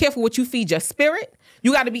very careful what you feed your spirit.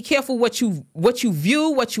 You got to be careful what you view,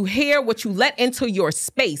 what you hear, what you let into your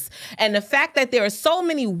space. And the fact that there are so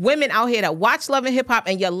many women out here that watch Love and Hip Hop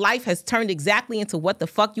and your life has turned exactly into what the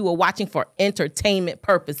fuck you were watching for entertainment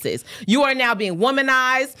purposes. You are now being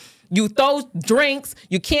womanized. You throw drinks.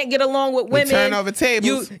 You can't get along with women. We turn over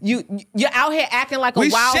tables. You're out here acting like a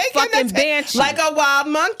wild fucking banshee. Like a wild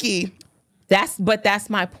monkey. But that's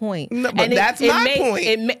my point. No, but that's my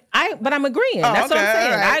point. But I'm agreeing. That's what I'm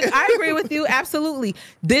saying. Right. I agree with you absolutely.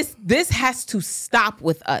 This has to stop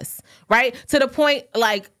with us, right? To the point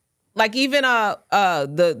like even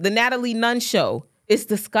the Natalie Nunn show. It's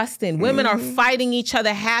disgusting. Women are fighting each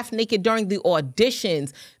other half naked during the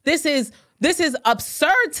auditions. This is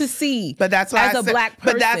absurd to see. But that's why black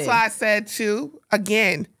person. But that's why I said too.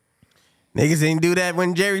 Again, niggas didn't do that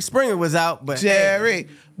when Jerry Springer was out. But Jerry.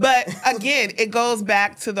 But again, it goes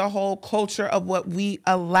back to the whole culture of what we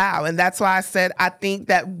allow. And that's why I said I think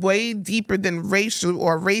that way deeper than racial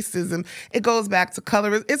or racism, it goes back to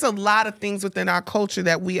colorism. It's a lot of things within our culture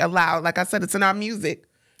that we allow. Like I said, it's in our music.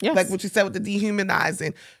 Yes. Like what you said with the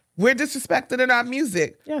dehumanizing. We're disrespected in our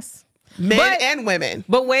music. Yes. Men and women.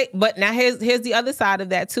 But now here's the other side of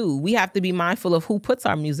that too. We have to be mindful of who puts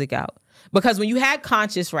our music out. Because when you had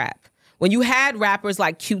conscious rap, when you had rappers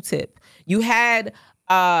like Q-Tip, you had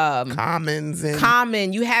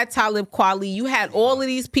Common, you had Talib Kweli, you had all of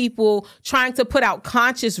these people trying to put out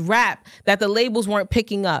conscious rap that the labels weren't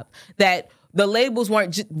picking up, that the labels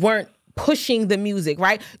weren't pushing the music,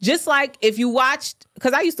 right? Just like if you watched,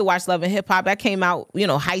 because I used to watch Love and Hip Hop, that came out,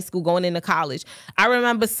 high school going into college. I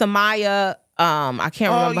remember Samaya, I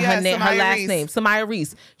can't remember her name, her last name, Samaya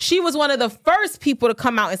Reese. She was one of the first people to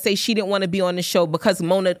come out and say she didn't want to be on the show because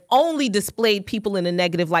Mona only displayed people in a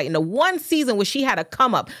negative light. In the one season where she had a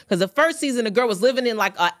come up, because the first season the girl was living in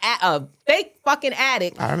like a fake fucking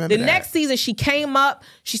attic. I remember the next season she came up,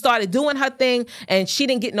 she started doing her thing, and she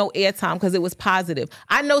didn't get no airtime because it was positive.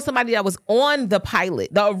 I know somebody that was on the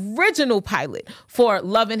pilot, the original pilot for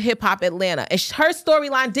Love and Hip Hop Atlanta, and her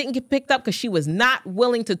storyline didn't get picked up because she was not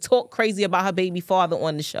willing to talk crazy about her baby father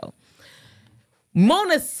on the show.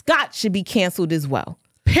 Mona Scott should be canceled as well.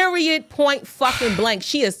 Period, point, fucking blank.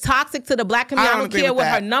 She is toxic to the black community. I don't care what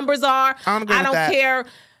her numbers are. I don't care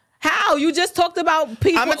how. You just talked about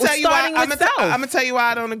people starting with self. I'm going to tell you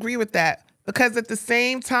why I don't agree with that. Because at the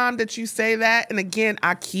same time that you say that, and again,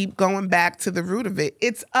 I keep going back to the root of it,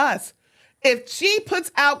 it's us. If she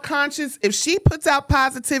puts out if she puts out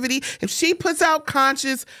positivity, if she puts out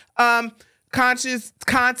conscious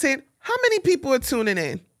content, how many people are tuning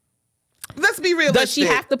in? Let's be realistic. Does she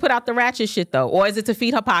have to put out the ratchet shit though? Or is it to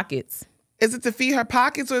feed her pockets? Is it to feed her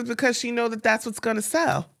pockets, or is it because she knows that that's what's going to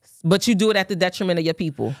sell? But you do it at the detriment of your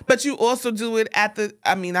people. But you also do it at the,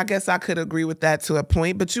 I mean, I guess I could agree with that to a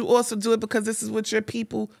point, but you also do it because this is what your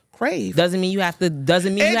people crave. Doesn't mean you have to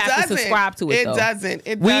subscribe to it, though. It doesn't.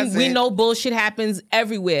 We know bullshit happens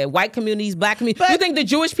everywhere. White communities, black communities. You think the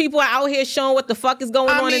Jewish people are out here showing what the fuck is going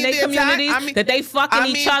on in their communities? That they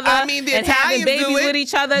fucking each other and having babies with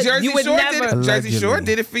each other? Jersey Shore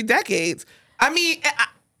did it for decades. I mean,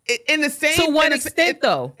 in the same, to what extent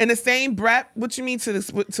though? In the same breath, what you mean to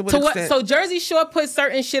what extent? So Jersey Shore put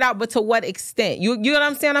certain shit out, but to what extent? You know what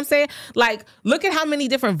I'm saying? Like, look at how many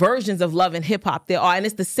different versions of Love and Hip Hop there are, and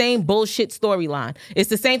it's the same bullshit storyline. It's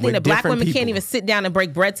the same thing that black women can't even sit down and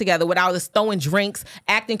break bread together without us throwing drinks,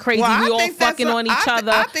 acting crazy. We all fucking on each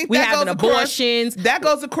other. We having abortions. That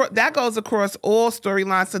goes across all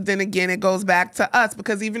storylines. So then again, it goes back to us,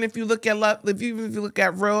 because even if you look at even if you look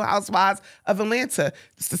at Real Housewives of Atlanta,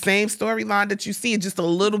 it's the same storyline that you see. It's just a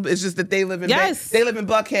little bit. It's just that they live in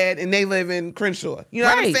Buckhead and they live in Crenshaw. You know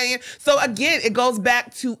what I'm saying? So again, it goes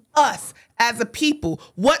back to us as a people.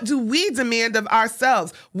 What do we demand of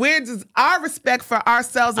ourselves? Where does our respect for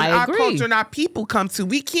ourselves and our culture and our people come to?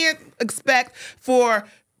 We can't expect for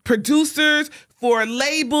producers, for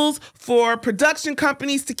labels, for production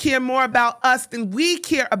companies to care more about us than we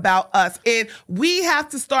care about us. And we have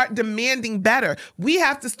to start demanding better. We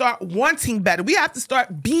have to start wanting better. We have to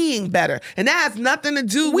start being better. And that has nothing to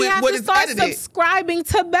do with what is edited. We have to start subscribing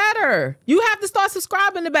to better. You have to start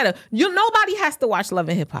subscribing to better. Nobody has to watch Love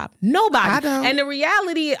and Hip Hop. Nobody. I don't. And the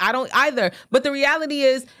reality, I don't either. But the reality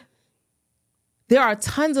is, there are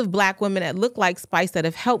tons of black women that look like Spice that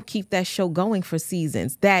have helped keep that show going for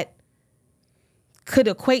seasons, that could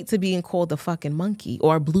equate to being called a fucking monkey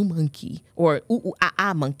or a blue monkey or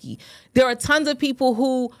monkey. There are tons of people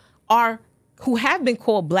who have been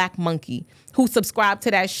called black monkey, who subscribe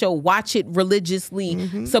to that show, watch it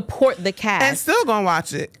religiously, support the cast. And still gonna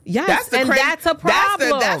watch it. Yes, that's a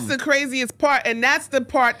problem. That's the craziest part. And that's the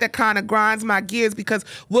part that kind of grinds my gears, because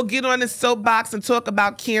we'll get on the soapbox and talk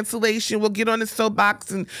about cancellation. We'll get on the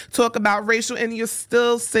soapbox and talk about racial, and you'll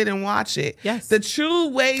still sit and watch it. Yes. The true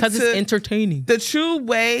way because it's entertaining. The true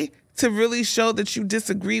way to really show that you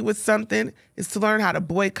disagree with something is to learn how to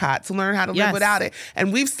boycott, to learn how to live without it.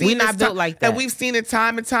 And we've seen not built like that. And we've seen it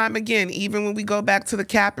time and time again. Even when we go back to the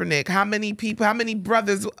Kaepernick, how many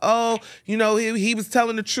brothers, he was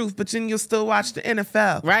telling the truth, but then you'll still watch the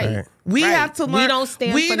NFL. Right. We have to learn.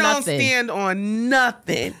 We don't stand on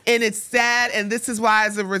nothing. And it's sad. And this is why,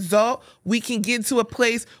 as a result, we can get to a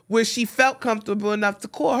place where she felt comfortable enough to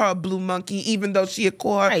call her a blue monkey, even though she had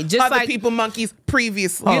called other people monkeys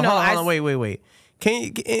previously. Hold on, wait.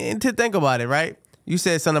 And to think about it, right? You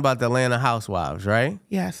said something about the Atlanta Housewives, right?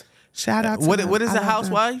 Yes. Shout out to what is a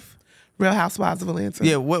housewife? Real Housewives of Atlanta.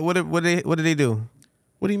 Yeah. What do they do?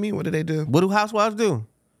 What do you mean? What do they do? What do housewives do?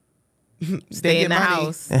 Stay in the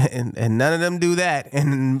house. And none of them do that.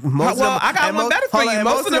 And most of them, I got one better for you.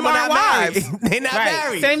 Most of them aren't wives. They're not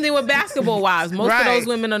married. Same thing with basketball wives. Most of those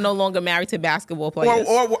women are no longer married to basketball players.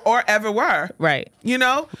 Or ever were. Right. You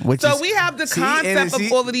know? So we have the concept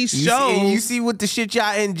of all of these shows. You see what the shit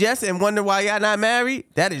y'all ingest and wonder why y'all not married?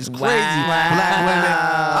 That is crazy. Wow. Black women.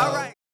 All right.